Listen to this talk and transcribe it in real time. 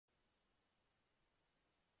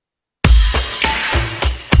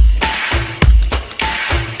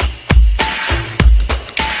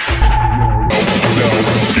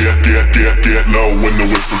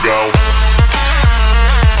go.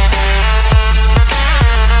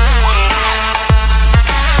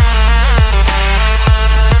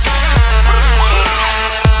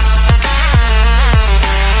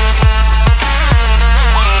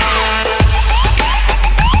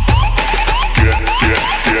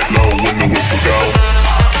 Get low when the whistle go.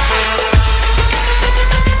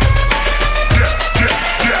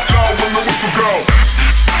 Get low when the whistle go.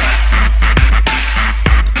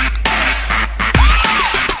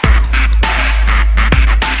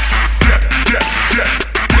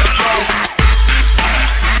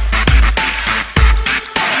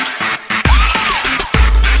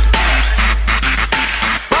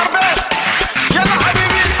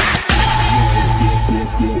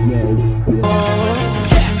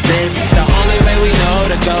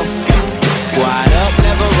 Squad up,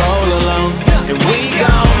 never roll alone. And we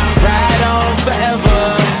gon' ride on forever.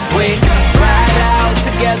 We ride out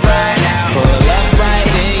together. Pull up right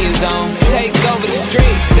in your zone. Take over the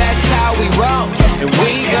street, that's how we roll. And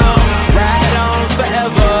we gon' ride on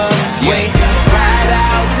forever. We ride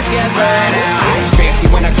out together. Fancy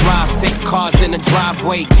when I drive, 6 cars in the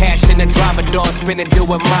driveway, cash in the driver door, spinning,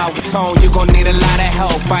 doing my tone. You gon' need a lot of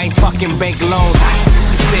help, I ain't talking bank loans.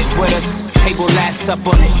 Sit with us, table last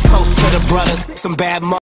supper, toast to the brothers, some bad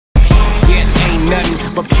mother. Yeah, ain't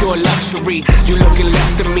nothing but pure luxury. You looking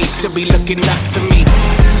left of me, should be looking up to me.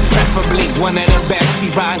 Preferably one of the best. She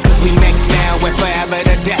riding cause we next now and forever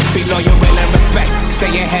to death. Be loyal, will and respect,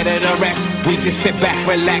 stay ahead of the rest. We just sit back,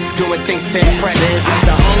 relax, doing things to impress. This is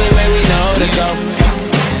the only way we know to go.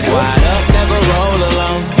 Squad up, never roll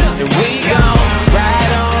alone. And we gon'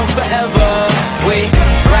 ride on forever. We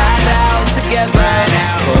ride out together.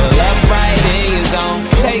 Pull up right in your zone.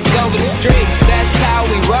 Take over the street, that's how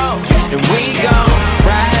we roll. And we gon'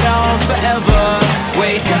 ride on forever.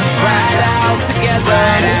 We ride out together.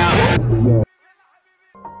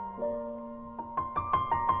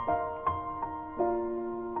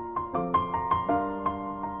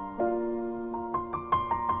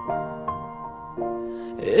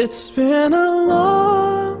 It's been a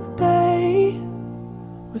long day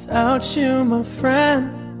without you, my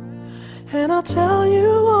friend. And I'll tell you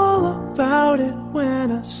all about it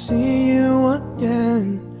when I see you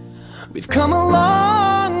again. We've come a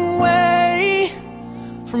long way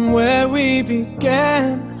from where we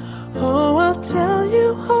began. Oh, I'll tell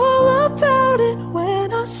you all about it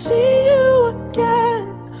when I see you again.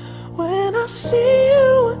 When I see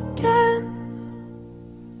you again.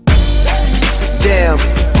 Damn,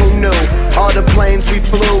 who knew? All the planes we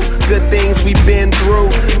flew, good things we've been through,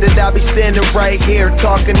 that I'll be standing right here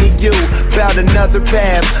talking to you about another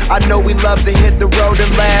path. I know we love to hit the road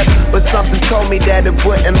and laugh, but something told me that it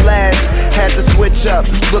wouldn't last. Had to switch up,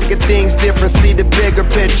 look at things different, see the bigger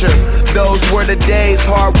picture. Those were the days,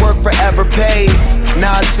 hard work forever pays.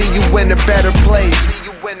 Now I see you in a better place.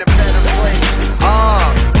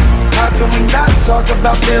 How can we not talk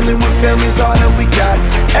about family when family's all that we got?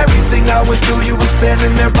 Everything I went through, you were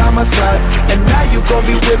standing there by my side. And now you gon'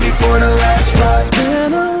 be with me for the last ride. It's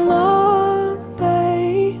been a long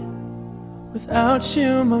day without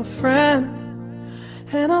you, my friend.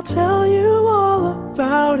 And I'll tell you all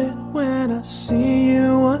about it when I see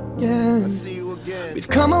you again. We've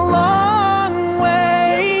come a long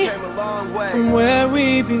way from where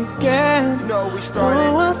we began. Oh,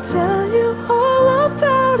 I'll tell you all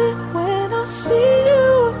about it when I see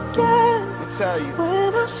you again.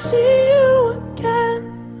 When I see you again.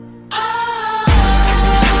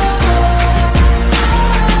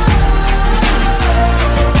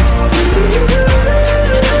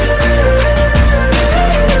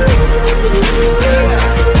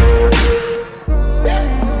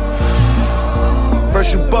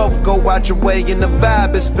 First you both go out your way and the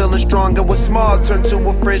vibe is feeling strong. And what's small turn to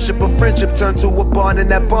a friendship turn to a bond. And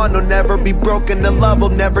that bond will never be broken, the love will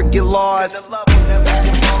never get lost.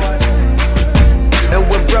 And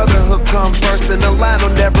when brotherhood come first, then the line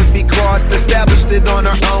will never be crossed. Established it on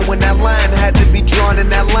our own when that line had to be drawn. And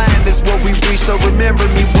that line is what we reach, so remember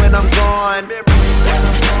me when I'm gone.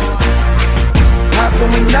 How can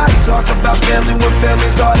we not talk about family when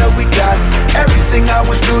family's all that we got? Everything I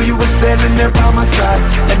went through, you were standing there by my side.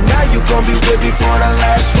 And now you gon' be with me for the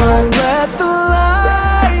last ride. Let the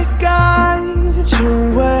light guide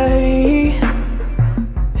your way.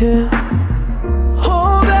 Yeah.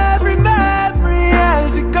 Hold every memory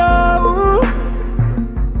as you go,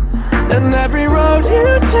 and every road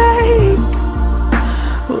you take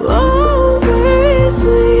will always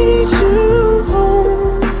lead you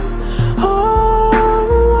home. Oh,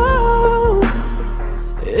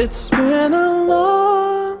 it's been a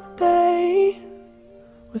long day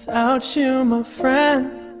without you, my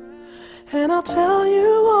friend. And I'll tell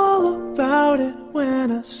you all about it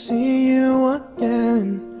when I see you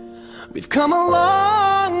again. We've come a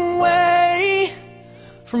long way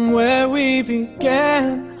from where we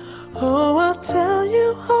began. Oh, I'll tell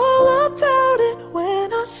you all about it